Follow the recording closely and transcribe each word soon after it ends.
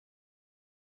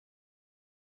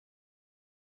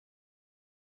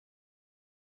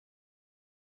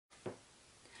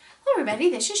Everybody,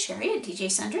 this is Cheri at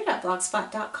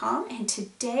djsundry.blogspot.com, and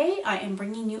today I am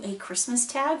bringing you a Christmas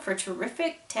tag for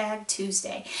Terrific Tag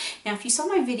Tuesday. Now, if you saw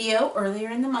my video earlier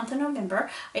in the month of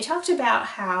November, I talked about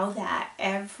how that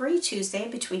every Tuesday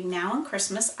between now and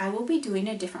Christmas I will be doing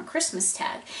a different Christmas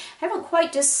tag. I haven't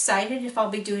quite decided if I'll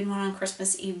be doing one on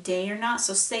Christmas Eve day or not,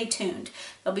 so stay tuned.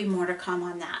 There'll be more to come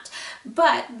on that.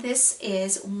 But this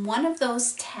is one of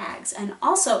those tags, and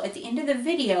also at the end of the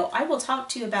video I will talk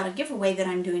to you about a giveaway that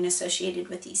I'm doing associated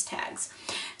with these tags.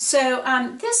 So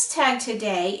this tag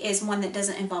today is one that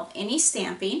doesn't involve any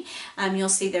stamping. You'll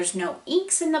see there's no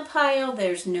inks in the pile,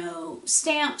 there's no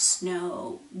stamps,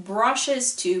 no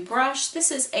brushes to brush.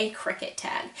 This is a Cricut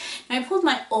tag. Now I pulled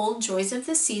my old Joys of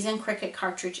the Season Cricut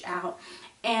cartridge out,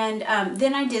 and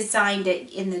then I designed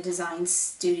it in the design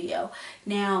studio.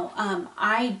 Now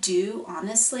I do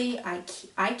honestly,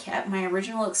 I kept my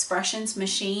original Expressions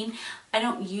machine. I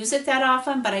don't use it that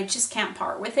often, but I just can't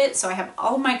part with it, so I have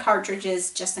all of my cartridges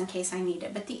just in case I need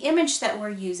it. But the image that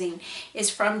we're using is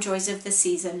from Joys of the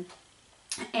Season,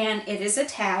 and it is a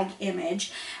tag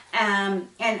image, and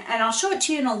I'll show it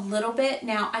to you in a little bit.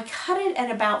 Now I cut it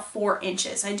at about 4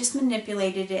 inches. I just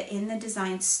manipulated it in the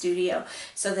design studio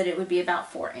so that it would be about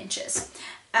 4 inches.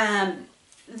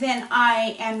 Then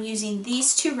I am using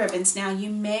these two ribbons. Now you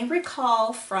may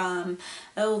recall from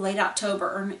late October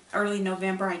or early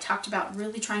November I talked about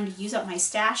really trying to use up my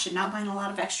stash and not buying a lot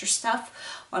of extra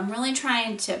stuff. Well, I'm really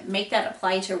trying to make that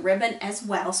apply to ribbon as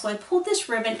well. So I pulled this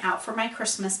ribbon out for my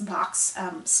Christmas box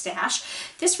stash.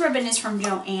 This ribbon is from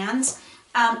Joann's.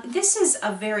 This is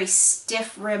a very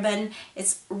stiff ribbon.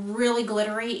 It's really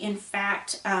glittery. In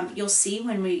fact, you'll see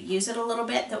when we use it a little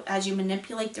bit that as you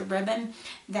manipulate the ribbon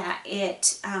that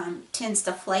it tends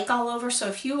to flake all over. So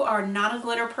if you are not a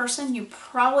glitter person, you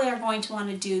probably are going to want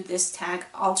to do this tag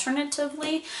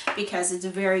alternatively because it's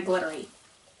very glittery.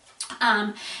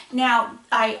 Now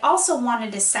I also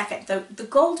wanted a second, the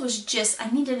gold was just,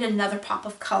 I needed another pop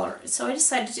of color, so I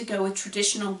decided to go with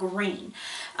traditional green,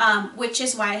 which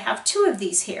is why I have two of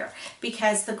these here,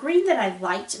 because the green that I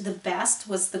liked the best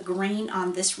was the green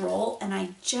on this roll, and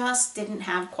I just didn't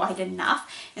have quite enough,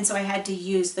 and so I had to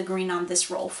use the green on this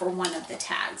roll for one of the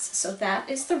tags. So that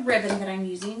is the ribbon that I'm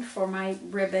using for my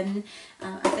ribbon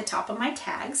at the top of my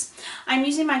tags. I'm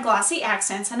using my glossy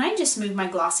accents, and I just moved my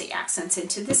glossy accents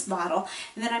into this bottle,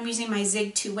 and then I'm using my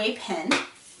Zig two-way pen,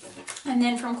 and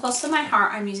then from close to my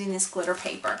heart I'm using this glitter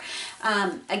paper.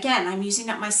 Again, I'm using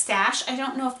up my stash. I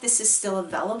don't know if this is still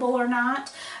available or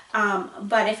not,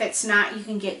 but if it's not, you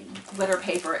can get glitter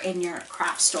paper in your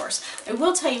craft stores. I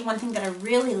will tell you one thing that I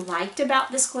really liked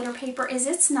about this glitter paper is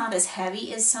it's not as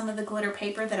heavy as some of the glitter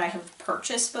paper that I have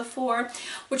purchased before,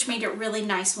 which made it really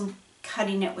nice when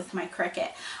cutting it with my Cricut.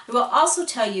 I will also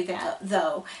tell you that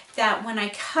though, that when I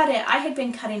cut it, I had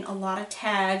been cutting a lot of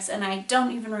tags, and I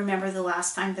don't even remember the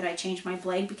last time that I changed my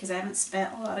blade because I haven't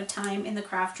spent a lot of time in the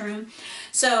craft room.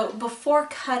 So before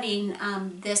cutting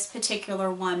this particular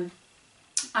one,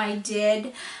 I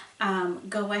did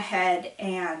go ahead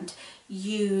and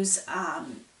use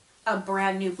a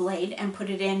brand new blade and put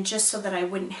it in just so that I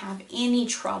wouldn't have any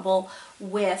trouble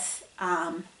with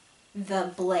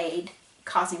the blade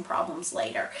causing problems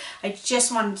later. I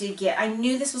just wanted to get, I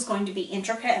knew this was going to be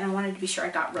intricate, and I wanted to be sure I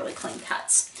got really clean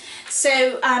cuts.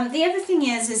 So the other thing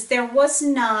is there was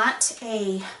not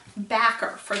a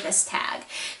backer for this tag.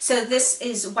 So this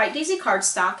is White Daisy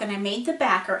cardstock, and I made the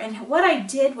backer, and what I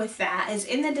did with that is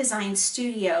in the design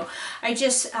studio I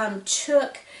just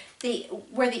took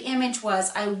where the image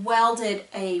was, I welded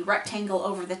a rectangle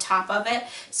over the top of it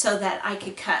so that I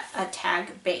could cut a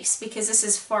tag base, because this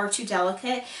is far too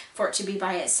delicate for it to be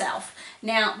by itself.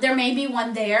 Now there may be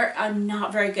one there. I'm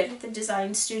not very good at the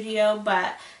design studio,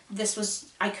 but this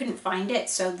was, I couldn't find it,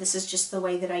 so this is just the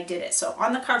way that I did it. So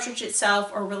on the cartridge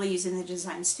itself, or really using the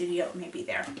design studio, it may be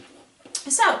there.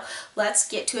 So let's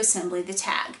get to assembly the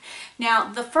tag.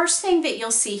 Now the first thing that you'll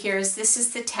see here is this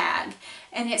is the tag,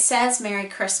 and it says Merry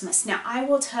Christmas. Now I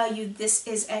will tell you this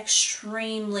is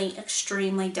extremely,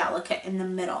 extremely delicate in the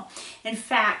middle. In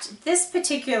fact, this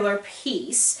particular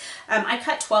piece, I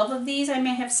cut 12 of these, I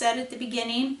may have said at the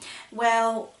beginning.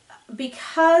 Well,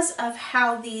 because of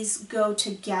how these go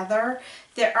together,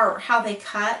 or how they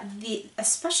cut,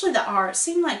 especially the R, it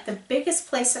seemed like the biggest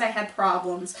place that I had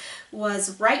problems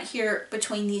was right here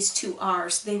between these two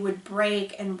R's. They would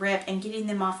break and rip, and getting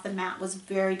them off the mat was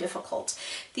very difficult.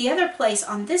 The other place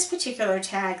on this particular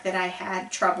tag that I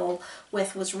had trouble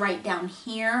with was right down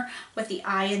here with the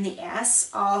I and the S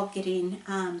all getting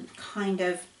kind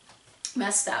of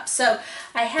messed up. So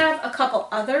I have a couple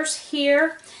others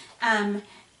here.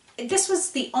 This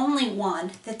was the only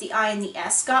one that the I and the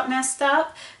S got messed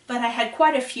up, but I had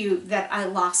quite a few that I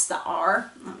lost the R.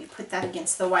 Let me put that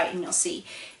against the white and you'll see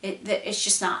it's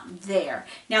just not there.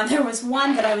 Now there was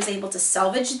one that I was able to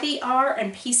salvage the R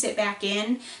and piece it back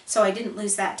in, so I didn't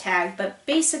lose that tag, but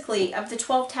basically of the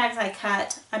 12 tags I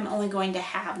cut, I'm only going to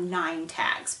have 9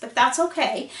 tags, but that's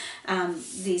okay.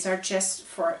 These are just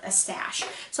for a stash.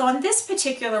 So on this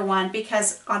particular one,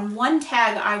 because on one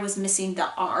tag I was missing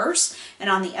the R's and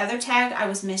on the other tag I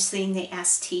was missing the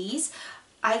ST's,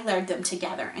 I layered them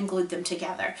together and glued them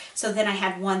together. So then I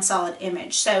had one solid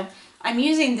image. So I'm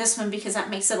using this one because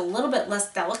that makes it a little bit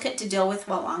less delicate to deal with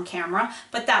while on camera,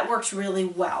 but that works really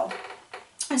well.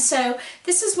 And so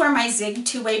this is where my zig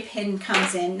two-way pin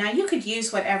comes in. Now you could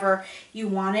use whatever you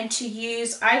wanted to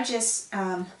use. I just,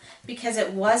 because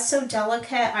it was so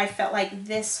delicate, I felt like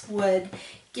this would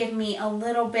give me a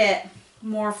little bit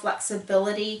more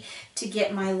flexibility to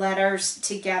get my letters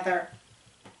together.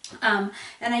 And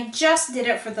I just did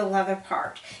it for the letter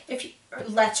part. If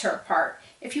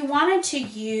you wanted to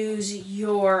use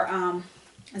your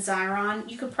Xyron,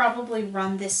 you could probably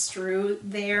run this through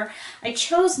there. I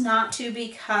chose not to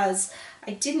because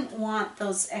I didn't want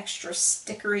those extra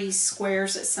stickery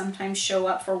squares that sometimes show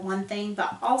up, for one thing,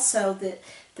 but also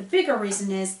the bigger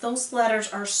reason is those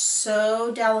letters are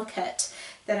so delicate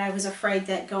that I was afraid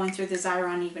that going through the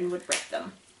Xyron even would rip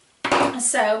them.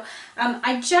 So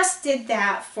I just did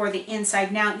that for the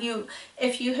inside. Now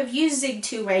if you have used Zig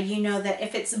two-way, you know that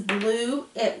if it's blue,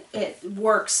 it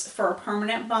works for a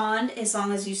permanent bond as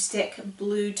long as you stick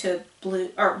blue to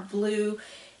blue, or blue.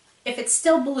 If it's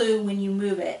still blue when you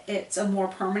move it, it's a more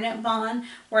permanent bond,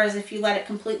 whereas if you let it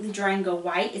completely dry and go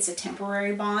white, it's a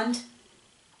temporary bond.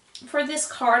 For this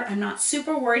card, I'm not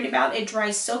super worried about it. It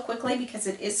dries so quickly because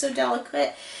it is so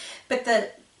delicate, but the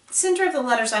center of the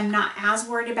letters I'm not as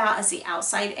worried about as the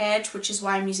outside edge, which is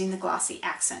why I'm using the glossy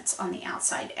accents on the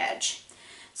outside edge.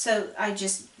 So I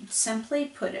just simply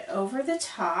put it over the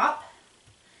top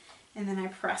and then I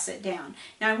press it down.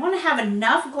 Now I want to have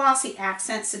enough glossy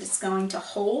accents that it's going to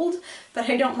hold, but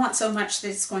I don't want so much that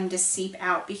it's going to seep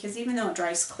out, because even though it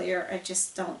dries clear, I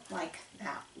just don't like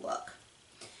that look.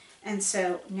 And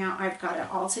so now I've got it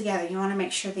all together. You want to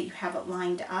make sure that you have it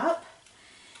lined up.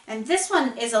 And this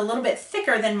one is a little bit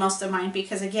thicker than most of mine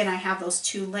because, again, I have those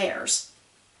 2 layers.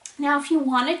 Now, if you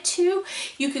wanted to,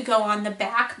 you could go on the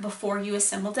back before you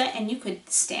assembled it and you could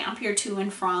stamp your to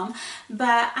and from,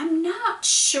 but I'm not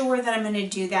sure that I'm going to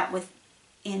do that with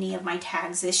any of my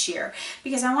tags this year,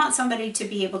 because I want somebody to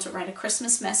be able to write a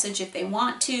Christmas message if they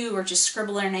want to, or just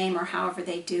scribble their name, or however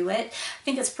they do it. I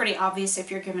think it's pretty obvious if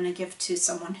you're giving a gift to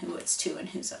someone who it's to and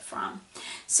who's it from.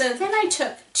 So then I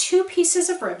took 2 pieces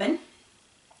of ribbon.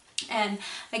 And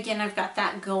again, I've got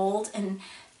that gold and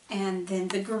then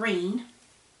the green,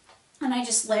 and I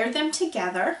just layered them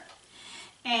together.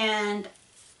 And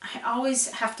I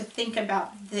always have to think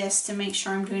about this to make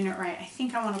sure I'm doing it right. I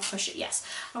think I want to push it. Yes,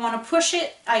 I want to push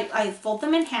it. I fold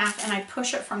them in half and I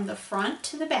push it from the front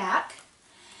to the back.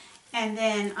 And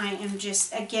then I am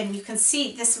just, again, you can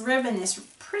see this ribbon is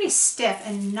pretty stiff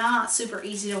and not super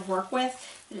easy to work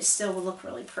with, but it still will look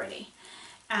really pretty.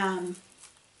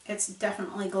 It's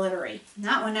definitely glittery.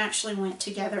 That one actually went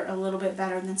together a little bit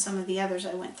better than some of the others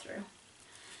I went through.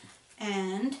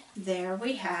 And there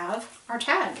we have our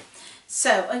tag.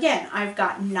 So again, I've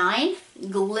got 9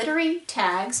 glittery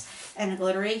tags and a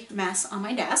glittery mess on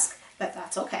my desk, but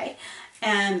that's okay.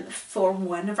 And for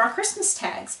one of our Christmas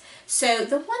tags. So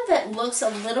the one that looks a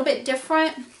little bit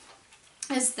different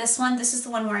is this one. This is the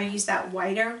one where I use that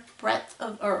wider breadth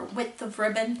of, or width of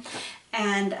ribbon.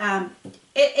 And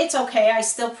it's okay. I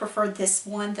still prefer this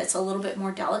one that's a little bit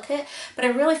more delicate, but I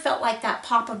really felt like that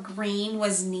pop of green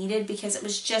was needed because it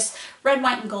was just red,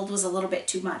 white, and gold was a little bit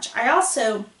too much. I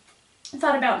also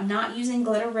thought about not using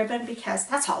glitter ribbon because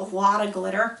that's a lot of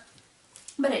glitter,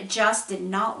 but it just did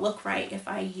not look right if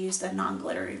I used a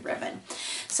non-glittery ribbon.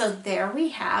 So there we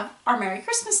have our Merry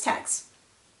Christmas tags.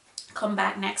 Come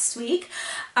back next week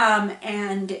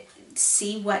and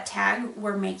see what tag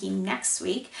we're making next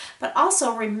week. But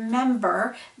also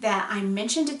remember that I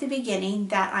mentioned at the beginning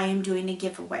that I am doing a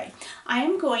giveaway. I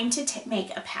am going to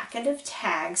make a packet of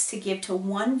tags to give to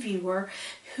one viewer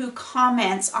who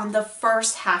comments on the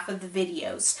first half of the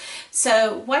videos.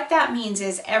 So what that means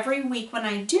is every week when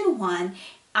I do one,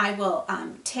 I will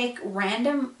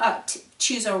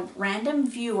choose a random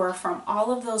viewer from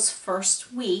all of those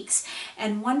first weeks,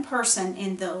 and one person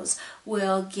in those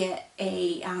will get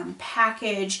a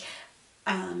package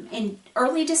in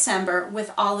early December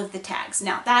with all of the tags.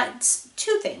 Now that's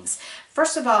 2 things.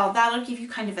 First of all, that'll give you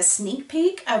kind of a sneak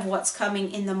peek of what's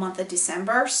coming in the month of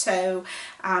December. So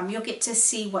you'll get to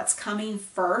see what's coming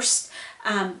first.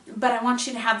 But I want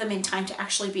you to have them in time to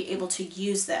actually be able to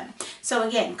use them. So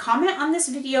again, comment on this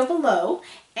video below,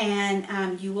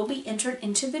 and you will be entered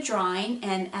into the drawing.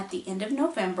 And at the end of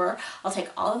November, I'll take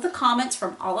all of the comments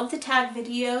from all of the tag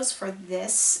videos for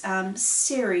this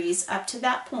series up to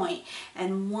that point,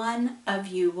 and one of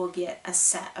you will get a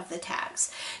set of the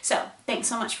tags. So thanks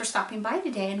so much for stopping by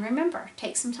today, and remember,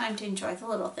 take some time to enjoy the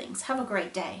little things. Have a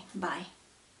great day. Bye.